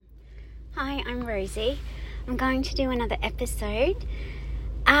Hi, I'm Rosie. I'm going to do another episode.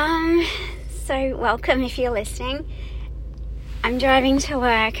 So welcome if you're listening. I'm driving to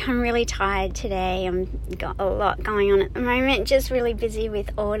work. I'm really tired today. I've got a lot going on at the moment. Just really busy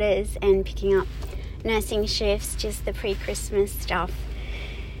with orders and picking up nursing shifts. Just the pre-Christmas stuff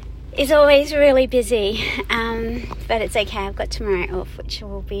is always really busy. But it's okay. I've got tomorrow off, which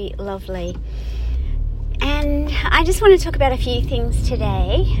will be lovely. And I just want to talk about a few things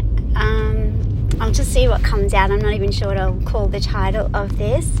today. I'll just see what comes out. I'm not even sure what I'll call the title of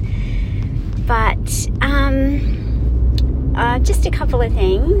this. But just a couple of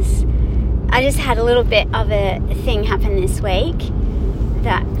things. I just had a little bit of a thing happen this week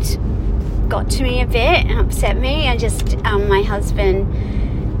that got to me a bit and upset me. My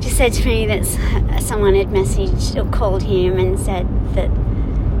husband just said to me that someone had messaged or called him and said that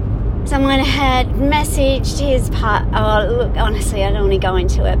someone had messaged his look, honestly, I don't want to go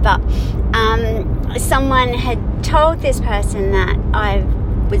into it, but someone had told this person that I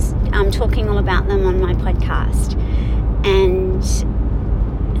was talking all about them on my podcast, and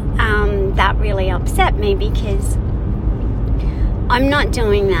that really upset me because I'm not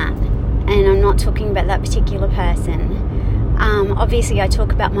doing that, and I'm not talking about that particular person. Obviously, I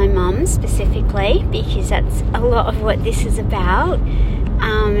talk about my mum specifically because that's a lot of what this is about.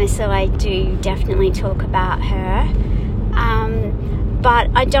 So I do definitely talk about her.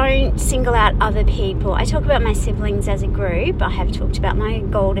 But I don't single out other people. I talk about my siblings as a group. I have talked about my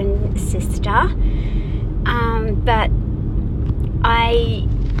golden sister. But I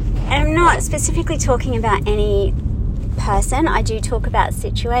am not specifically talking about any person. I do talk about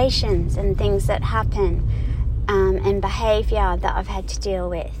situations and things that happen and behaviour that I've had to deal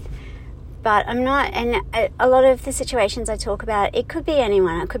with. But I'm not, and a lot of the situations I talk about, it could be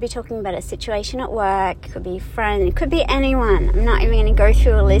anyone. I could be talking about a situation at work, it could be a friend, it could be anyone. I'm not even going to go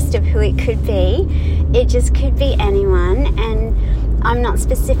through a list of who it could be. It just could be anyone, and I'm not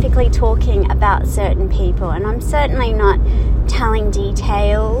specifically talking about certain people, and I'm certainly not telling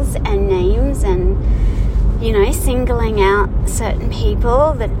details and names and, singling out certain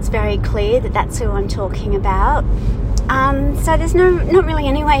people that it's very clear that that's who I'm talking about. So there's not really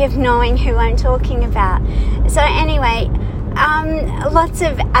any way of knowing who I'm talking about. So anyway, lots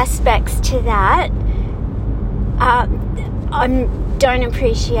of aspects to that. I don't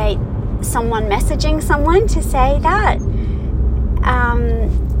appreciate someone messaging someone to say that.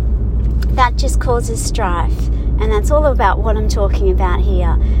 That just causes strife. And that's all about what I'm talking about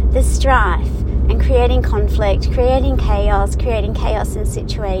here. The strife and creating conflict, creating chaos in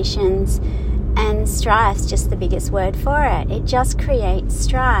situations. And strife's just the biggest word for it. It just creates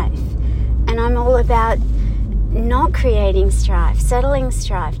strife. And I'm all about not creating strife, settling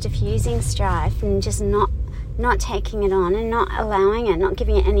strife, diffusing strife, and just not taking it on and not allowing it, not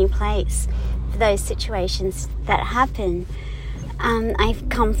giving it any place for those situations that happen. I've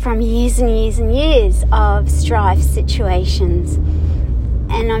come from years and years and years of strife situations,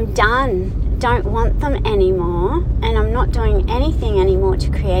 and I'm done. Don't want them anymore, and I'm not doing anything anymore to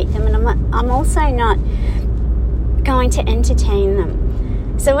create them, and I'm also not going to entertain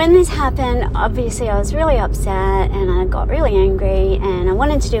them. So when this happened, obviously I was really upset and I got really angry, and I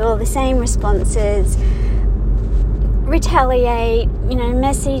wanted to do all the same responses, retaliate,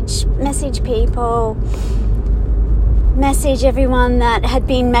 message people, message everyone that had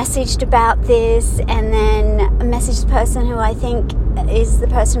been messaged about this, and then message the person who I think is the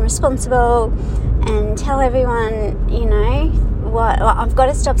person responsible, and tell everyone, I've got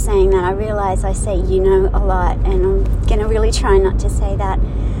to stop saying that. I realise I say a lot, and I'm going to really try not to say that.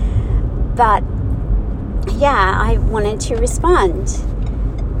 But yeah, I wanted to respond,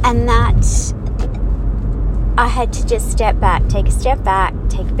 and that I had to just take a step back,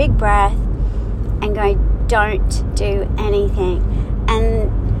 take a big breath, and go, don't do anything.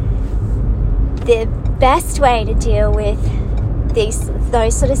 And the best way to deal with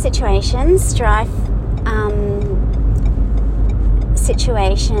those sort of situations, strife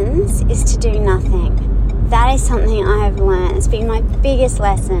situations, is to do nothing. That is something I have learned. It's been my biggest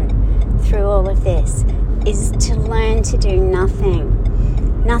lesson through all of this, is to learn to do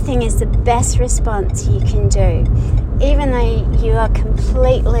nothing. Nothing is the best response you can do. Even though you are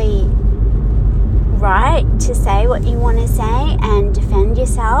completely right to say what you want to say and defend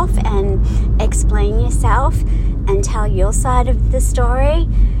yourself and explain yourself and tell your side of the story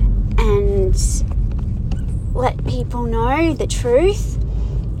and let people know the truth,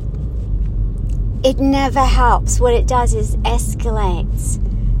 it never helps. What it does is escalates.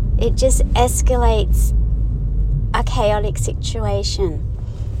 It just escalates a chaotic situation.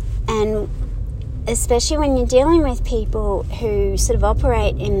 And especially when you're dealing with people who sort of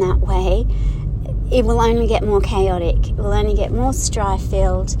operate in that way, it will only get more chaotic. It will only get more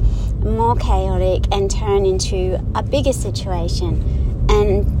strife-filled, more chaotic, and turn into a bigger situation,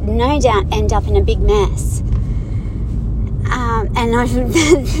 and no doubt end up in a big mess. And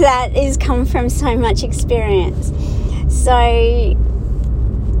that has come from so much experience. So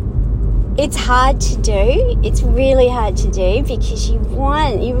it's hard to do. It's really hard to do, because you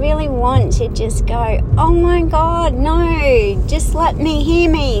really want to just go, oh my God, no, just let me hear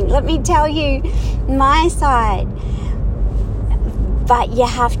me. Let me tell you my side. But you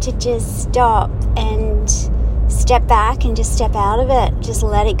have to just stop and step back and just step out of it. Just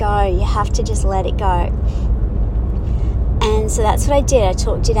let it go. You have to just let it go. And so that's what I did. I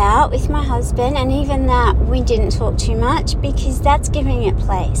talked it out with my husband, and even that, we didn't talk too much, because that's giving it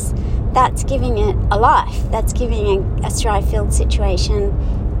place. That's giving it a life. That's giving a strife-filled situation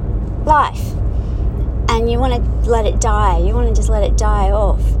life. And you want to let it die. You want to just let it die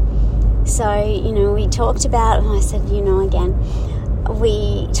off. So, we talked about it, and I said, again,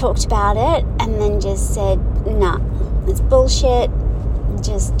 we talked about it and then just said, nah, it's bullshit.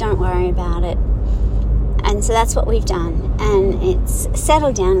 Just don't worry about it. And so that's what we've done, and it's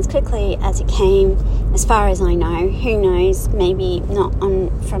settled down as quickly as it came, as far as I know. Who knows, maybe not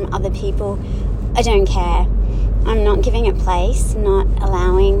from other people. I don't care. I'm not giving it place, not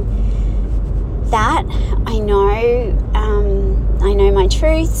allowing that. I know my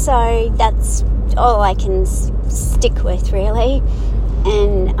truth, so that's all I can stick with, really,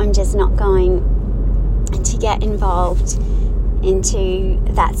 and I'm just not going to get involved into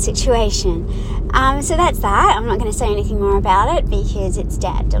that situation. So that's that. I'm not going to say anything more about it, because it's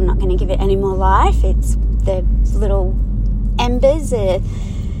dead. I'm not going to give it any more life. It's the little embers are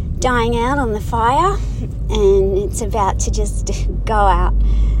dying out on the fire, and it's about to just go out.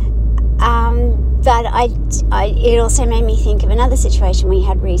 But it also made me think of another situation we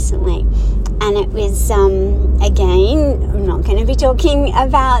had recently, and it was, again, I'm not going to be talking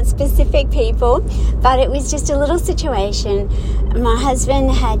about specific people, but it was just a little situation. My husband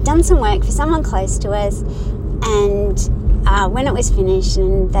had done some work for someone close to us, and when it was finished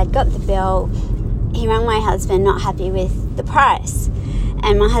and they'd got the bill, he rang my husband, not happy with the price.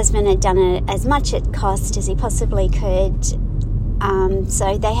 And my husband had done it as much at cost as he possibly could.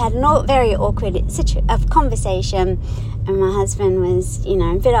 So they had a very awkward conversation, and my husband was,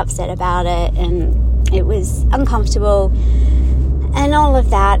 a bit upset about it, and it was uncomfortable and all of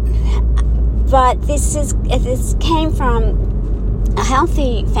that. But this came from a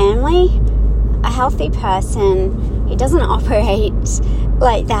healthy family, a healthy person. He doesn't operate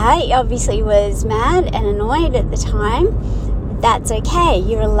like that. He obviously was mad and annoyed at the time. That's okay.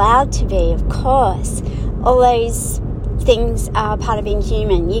 You're allowed to be, of course. All those things are part of being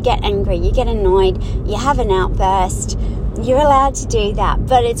human. You get angry, you get annoyed, you have an outburst. You're allowed to do that.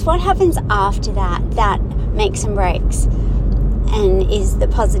 But it's what happens after that makes and breaks, and is the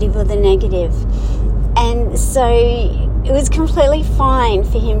positive or the negative. And so it was completely fine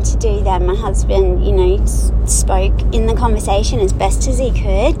for him to do that. My husband, spoke in the conversation as best as he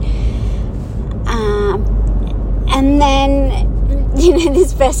could. And then,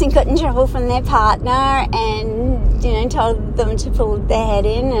 this person got in trouble from their partner and, told them to pull their head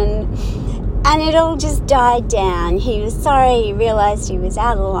in, and it all just died down. He was sorry, he realised he was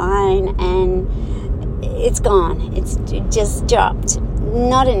out of line, and it's gone. It's just dropped.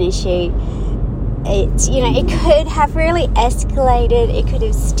 Not an issue. It could have really escalated. It could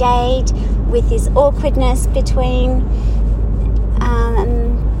have stayed with this awkwardness between,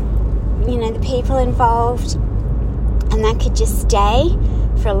 the people involved, and that could just stay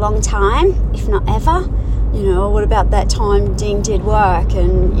for a long time, if not ever. What about that time Dean did work?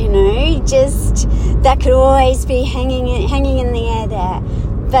 And, just that could always be hanging in the air there.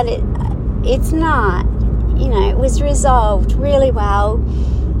 But it's not. It was resolved really well.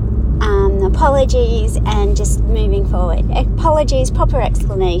 Apologies, and just moving forward. Apologies, proper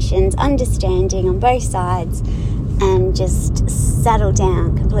explanations, understanding on both sides, and just settled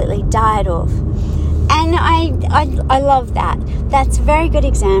down, completely died off. And I love that. That's a very good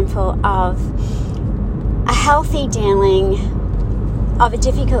example of a healthy dealing of a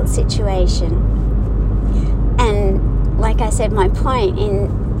difficult situation. And like I said, my point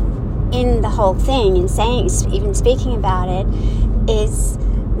in the whole thing, in even speaking about it, is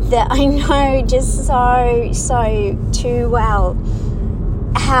that I know just so too well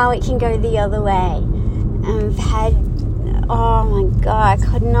how it can go the other way. I've had, oh my God, I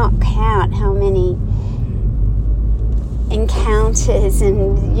could not count how many encounters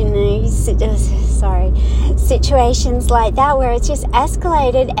and, situations like that where it's just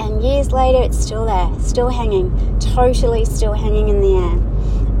escalated, and years later it's still there, still hanging, totally still hanging in the air,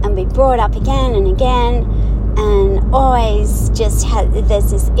 and be brought up again and again, and always just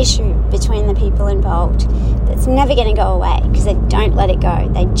there's this issue between the people involved that's never going to go away because they don't let it go.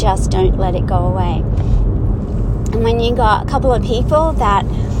 They just don't let it go away. And when you got a couple of people that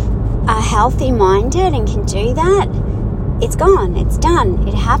are healthy-minded and can do that, it's gone, it's done,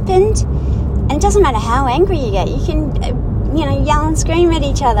 it happened. And it doesn't matter how angry you get. You can, yell and scream at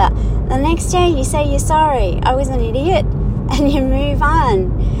each other. The next day you say you're sorry, I was an idiot, and you move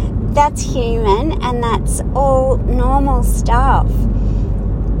on. That's human, and that's all normal stuff.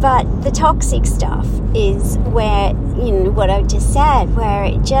 But the toxic stuff is where, what I just said, where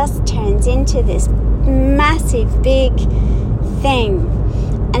it just turns into this massive, big thing.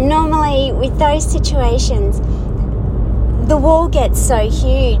 And normally with those situations, the wall gets so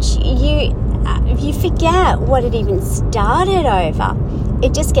huge, you forget what it even started over.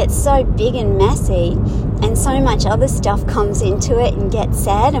 It just gets so big and messy, and so much other stuff comes into it and gets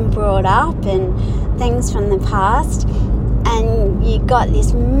said and brought up, and things from the past, and you got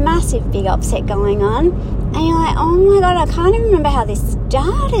this massive big upset going on, and you're like, oh my God, I can't even remember how this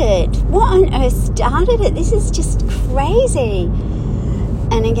started. What on earth started it? This is just crazy.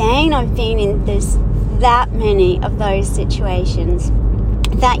 And again, I've been in that many of those situations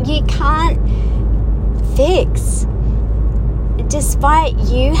that you can't fix. Despite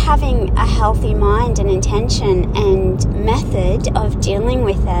you having a healthy mind and intention and method of dealing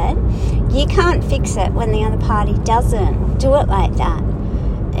with it, you can't fix it when the other party doesn't do it like that.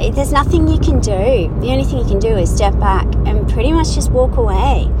 There's nothing you can do. The only thing you can do is step back and pretty much just walk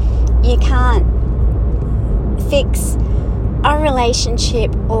away. You can't fix a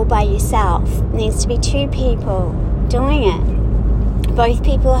relationship all by yourself. It needs to be two people doing it. Both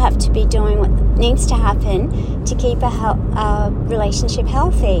people have to be doing what needs to happen to keep a relationship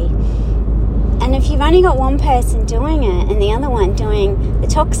healthy. And if you've only got one person doing it and the other one doing the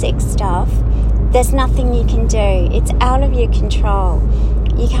toxic stuff, there's nothing you can do. It's out of your control.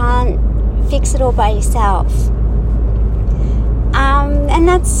 You can't fix it all by yourself. And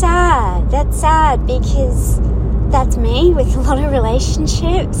that's sad. That's sad because that's me with a lot of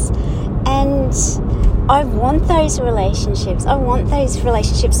relationships, and I want those relationships. I want those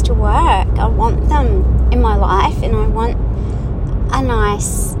relationships to work. I want them in my life, and I want a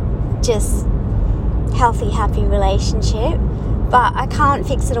nice, just healthy, happy relationship. But I can't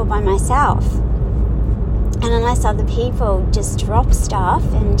fix it all by myself. And unless other people just drop stuff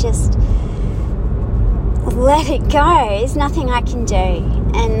and just let it go, there's nothing I can do.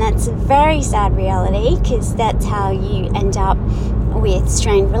 And that's a very sad reality, because that's how you end up with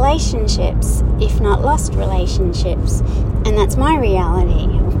strained relationships, if not lost relationships. And that's my reality.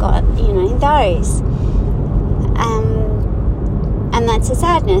 I've got, those. And that's a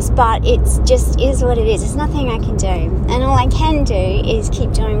sadness, but it's just is what it is. There's nothing I can do. And all I can do is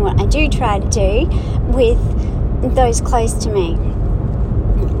keep doing what I do try to do with those close to me.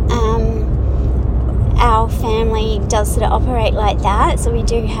 Our family does sort of operate like that, so we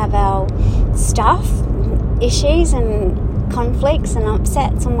do have our stuff, issues and conflicts and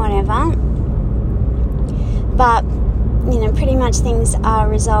upsets and whatever. But, pretty much things are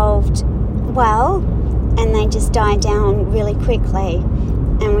resolved well, and they just die down really quickly,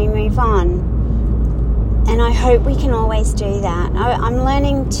 and we move on. And I hope we can always do that. I'm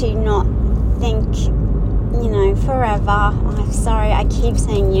learning to not think, forever. I'm sorry, I keep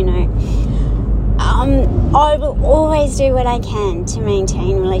saying, I will always do what I can to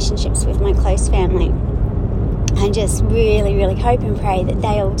maintain relationships with my close family. I just really, really hope and pray that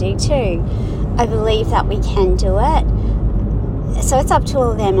they all do too. I believe that we can do it. So it's up to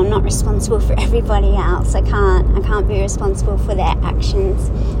all of them. I'm not responsible for everybody else. I can't be responsible for their actions.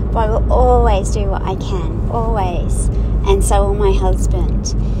 But I will always do what I can. Always. And so will my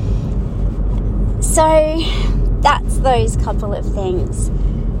husband. So that's those couple of things.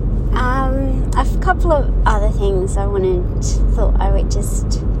 A couple of other things thought I would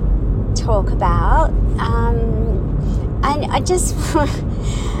just talk about.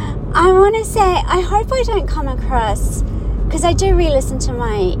 I want to say, I hope I don't come across, because I do re-listen to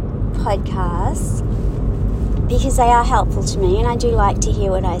my podcasts because they are helpful to me, and I do like to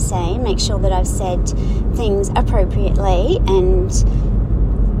hear what I say and make sure that I've said things appropriately and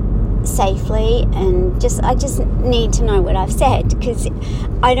safely, and I just need to know what I've said, because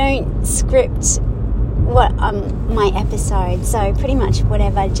I don't script my episode, so pretty much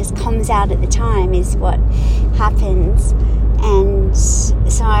whatever just comes out at the time is what happens, and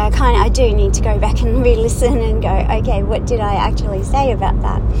so I I do need to go back and re-listen and go, okay, what did I actually say about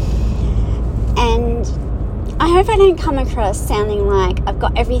that? And I hope I don't come across sounding like I've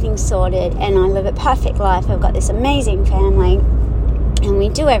got everything sorted and I live a perfect life. I've got this amazing family and we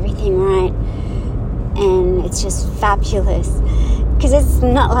do everything right and it's just fabulous, because it's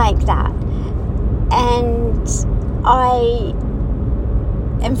not like that. And I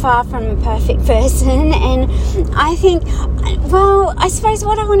am far from a perfect person, and I think, well, I suppose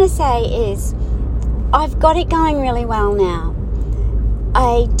what I want to say is I've got it going really well now.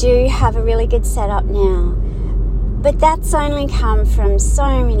 I do have a really good setup now, but that's only come from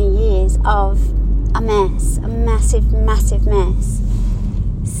so many years of a mess, a massive, massive mess.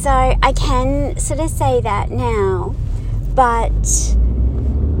 So I can sort of say that now, but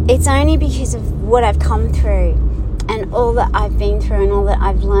it's only because of what I've come through and all that I've been through and all that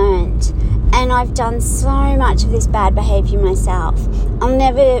I've learned. And I've done so much of this bad behaviour myself. I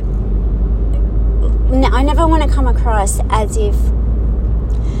never want to come across as if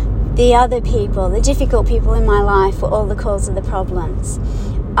the other people, the difficult people in my life, were all the cause of the problems.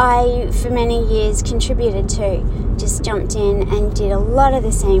 I, for many years, contributed to, just jumped in and did a lot of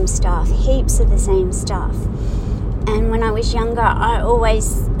the same stuff, heaps of the same stuff. And when I was younger, I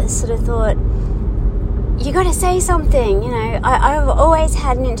always sort of thought, you got to say something, you know. I've always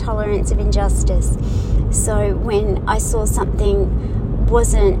had an intolerance of injustice. So when I saw something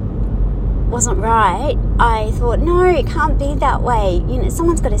wasn't right, I thought, no, it can't be that way. You know,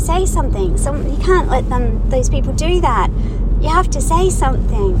 someone's got to say something. You can't let those people do that. You have to say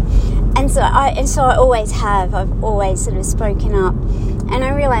something. And so I always have. I've always sort of spoken up. And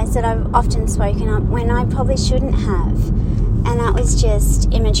I realised that I've often spoken up when I probably shouldn't have. And that was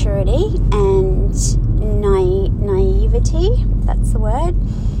just immaturity and naivety, that's the word.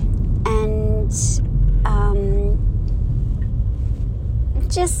 And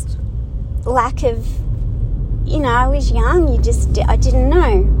just lack of, you know, I was young, I didn't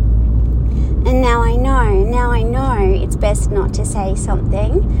know. And now I know it's best not to say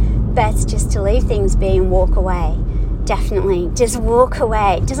something, best just to leave things be and walk away. Definitely, just walk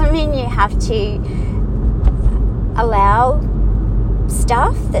away. It doesn't mean you have to allow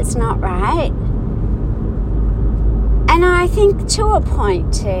stuff that's not right. And I think to a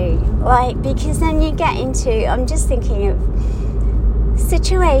point too, like, because then you get into, I'm just thinking of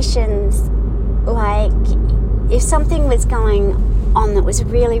situations like if something was going on that was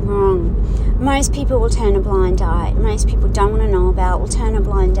really wrong, most people will turn a blind eye. Most people don't want to know about, will turn a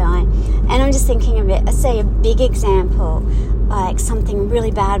blind eye. And I'm just thinking of it, say a big example, like something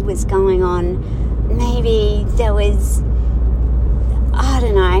really bad was going on. Maybe there was, I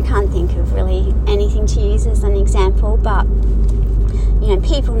don't know, I can't think of really anything to use as an example, but you know,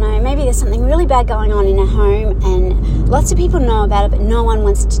 people know maybe there's something really bad going on in a home and lots of people know about it, but no one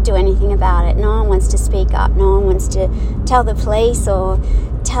wants to do anything about it. No one wants to speak up. No one wants to tell the police or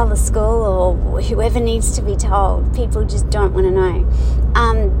tell the school or whoever needs to be told. People just don't want to know.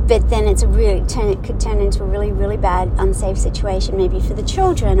 But then it could turn into a really, really bad, unsafe situation, maybe for the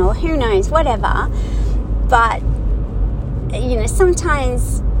children or who knows, whatever. But, you know,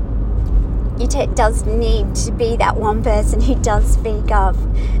 sometimes it does need to be that one person who does speak up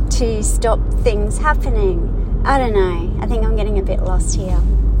to stop things happening. I don't know. I think I'm getting a bit lost here.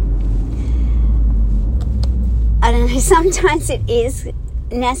 I don't know. Sometimes it is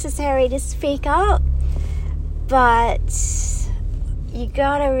necessary to speak up, but you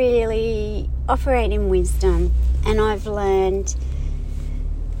gotta really operate in wisdom. And I've learned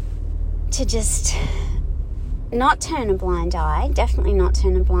to just not turn a blind eye. Definitely not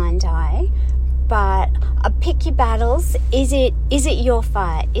turn a blind eye. But pick your battles. Is it your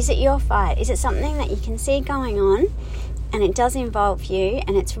fight? Is it your fight? Is it something that you can see going on and it does involve you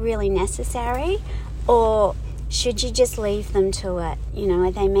and it's really necessary? Or should you just leave them to it? You know,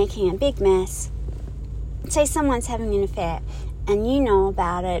 are they making a big mess? Say someone's having an affair and you know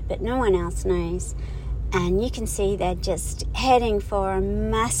about it, but no one else knows. And you can see they're just heading for a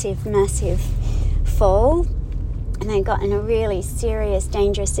massive, massive fall. And they got in a really serious,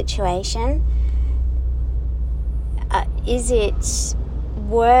 dangerous situation. Is it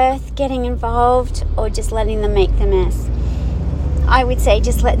worth getting involved or just letting them make the mess? I would say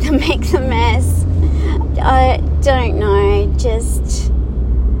just let them make the mess. I don't know,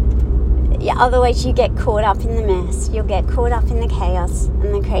 otherwise you get caught up in the mess. You'll get caught up in the chaos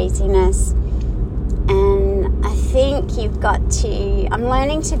and the craziness. And I think I'm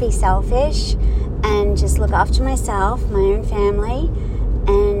learning to be selfish and just look after myself, my own family,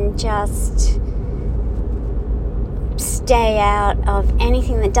 and just stay out of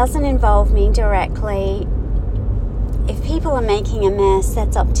anything that doesn't involve me directly if people are making a mess,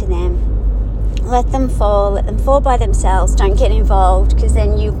 that's up to them. Let them fall by themselves. Don't get involved, because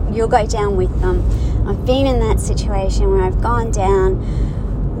then you'll go down with them. I've been in that situation where I've gone down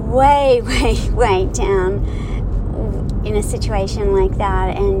way, way, way down in a situation like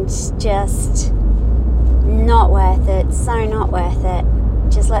that, and just not worth it. So not worth it.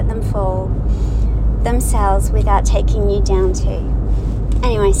 Just let them fall themselves without taking you down too.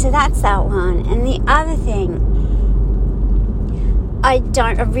 Anyway, so that's that one. And the other thing, I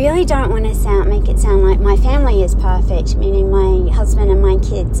really don't want to make it sound like my family is perfect, meaning my husband and my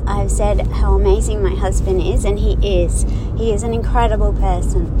kids. I've said how amazing my husband is, and he is. He is an incredible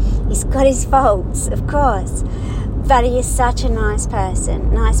person. He's got his faults, of course, but he is such a nice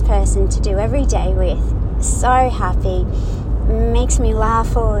person to do every day with. So happy, makes me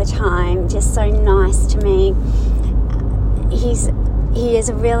laugh all the time, just so nice to me. He is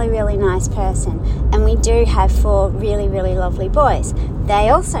a really, really nice person. And we do have 4 really, really lovely boys. They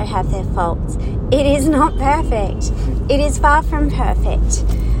also have their faults. It is not perfect. It is far from perfect.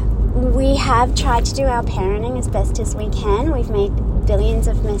 We have tried to do our parenting as best as we can. We've made billions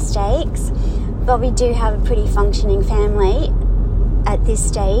of mistakes, but we do have a pretty functioning family at this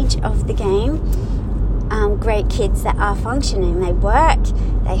stage of the game. Great kids that are functioning. They work,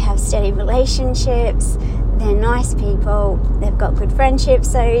 they have steady relationships, they're nice people, they've got good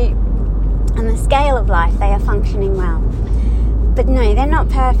friendships, so on the scale of life they are functioning well. But no, they're not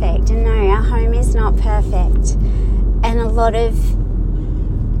perfect, and no, our home is not perfect. And a lot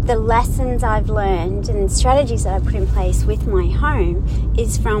of the lessons I've learned and strategies that I put in place with my home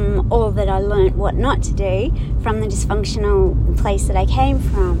is from all that I learned what not to do from the dysfunctional place that I came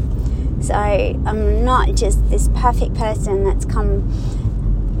from. So I'm not just this perfect person that's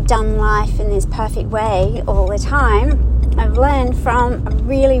done life in this perfect way all the time. I've learned from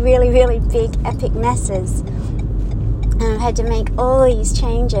really, really, really big epic messes, and I've had to make all these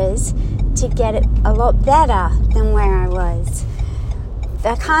changes to get it a lot better than where I was.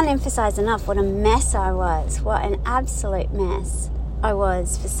 I can't emphasize enough what a mess I was, what an absolute mess I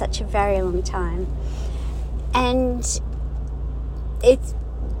was for such a very long time. And it's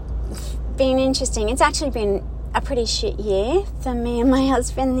been interesting. It's actually been a pretty shit year for me and my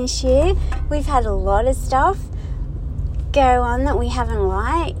husband this year. We've had a lot of stuff go on that we haven't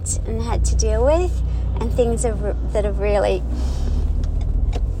liked and had to deal with, and things that have really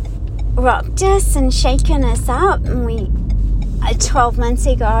rocked us and shaken us up. And 12 months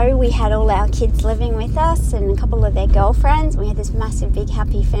ago, we had all our kids living with us and a couple of their girlfriends. We had this massive, big,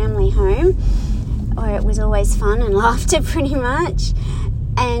 happy family home where it was always fun and laughter pretty much.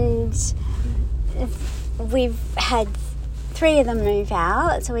 And we've had 3 of them move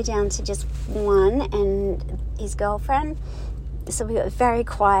out, so we're down to just 1 and his girlfriend. So we've got a very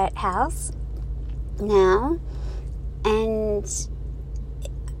quiet house now. And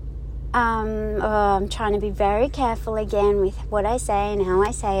I'm trying to be very careful again with what I say and how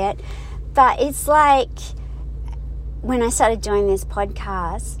I say it. But it's like when I started doing this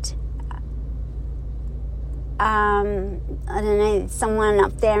podcast, I don't know, someone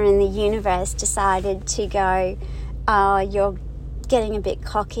up there in the universe decided to go, oh, you're getting a bit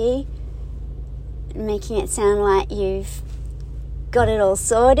cocky, making it sound like you've got it all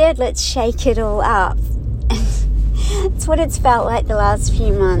sorted, let's shake it all up. It's what it's felt like the last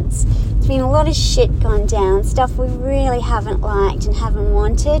few months. There's been a lot of shit gone down, stuff we really haven't liked and haven't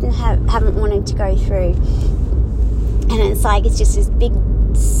wanted and haven't wanted to go through. And it's like it's just this big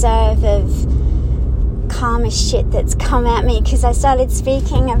serve of karma shit that's come at me because I started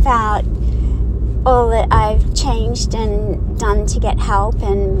speaking about all that I've changed and done to get help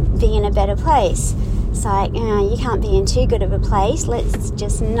and be in a better place. It's like, you can't be in too good of a place. Let's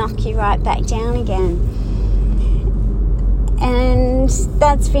just knock you right back down again. And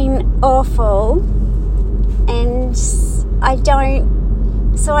that's been awful. And so I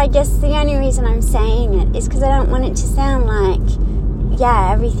guess the only reason I'm saying it is because I don't want it to sound like,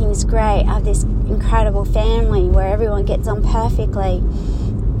 yeah, everything's great. I have this incredible family where everyone gets on perfectly.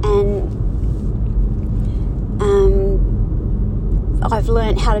 And I've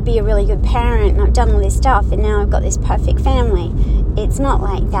learned how to be a really good parent and I've done all this stuff and now I've got this perfect family. It's not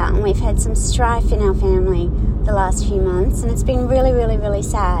like that, and we've had some strife in our family the last few months, and it's been really, really, really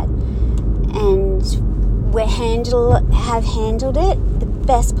sad. And we have handled it the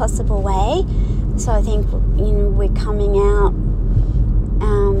best possible way. So I think we're coming out.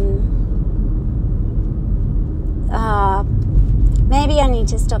 Maybe I need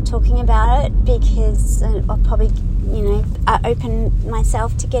to stop talking about it because I'll probably, open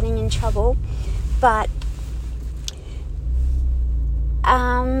myself to getting in trouble. But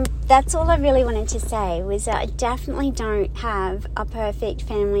that's all I really wanted to say, was that I definitely don't have a perfect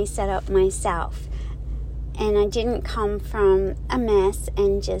family set up myself. And I didn't come from a mess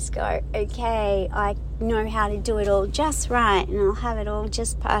and just go, okay, I know how to do it all just right and I'll have it all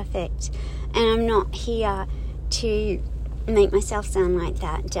just perfect. And I'm not here to make myself sound like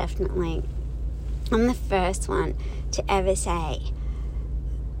that, definitely. I'm the first one to ever say,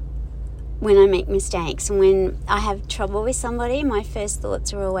 when I make mistakes and when I have trouble with somebody, my first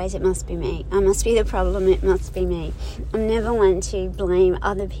thoughts are always, it must be me. I must be the problem, it must be me. I'm never one to blame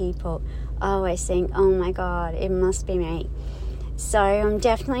other people. I always think, oh my God, it must be me. So I'm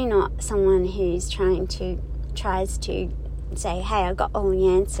definitely not someone who's tries to say, hey, I've got all the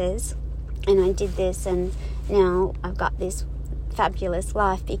answers and I did this and now I've got this fabulous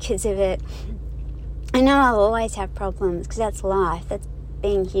life because of it. I know I'll always have problems because that's life, that's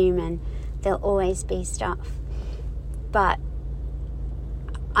being human. There'll always be stuff. But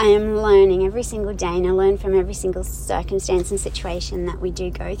I am learning every single day, and I learn from every single circumstance and situation that we do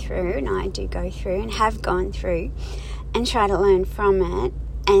go through, and I do go through and have gone through, and try to learn from it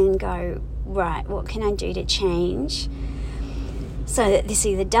and go, right, what can I do to change so that this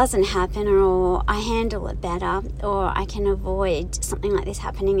either doesn't happen or I handle it better or I can avoid something like this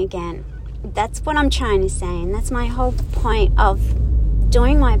happening again. That's what I'm trying to say, and that's my whole point of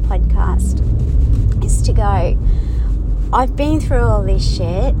doing my podcast, is to go, I've been through all this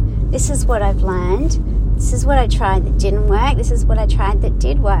shit, this is what I've learned, this is what I tried that didn't work, this is what I tried that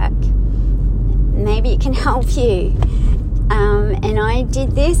did work. Maybe it can help you. And I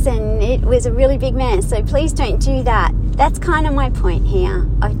did this and it was a really big mess, so please don't do that. That's kind of my point here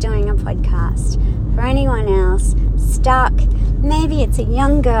of doing a podcast. For anyone else stuck, maybe it's a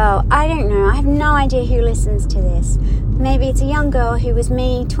young girl, I don't know, I have no idea who listens to this. Maybe it's a young girl who was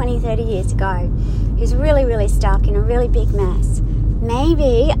me 20, 30 years ago, who's really, really stuck in a really big mess.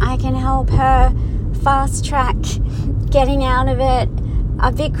 Maybe I can help her fast track getting out of it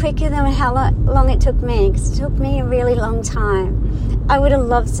a bit quicker than how long it took me, because it took me a really long time. I would have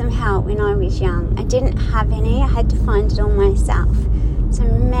loved some help when I was young. I didn't have any, I had to find it all myself. So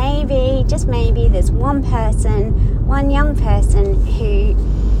maybe, just maybe, there's one young person who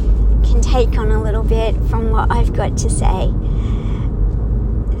can take on a little bit from what I've got to say.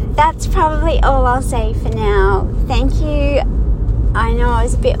 That's probably all I'll say for now. Thank you. I know I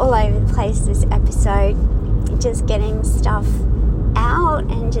was a bit all over the place this episode, just getting stuff out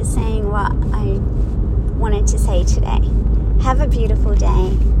and just saying what I wanted to say today. Have a beautiful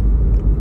day.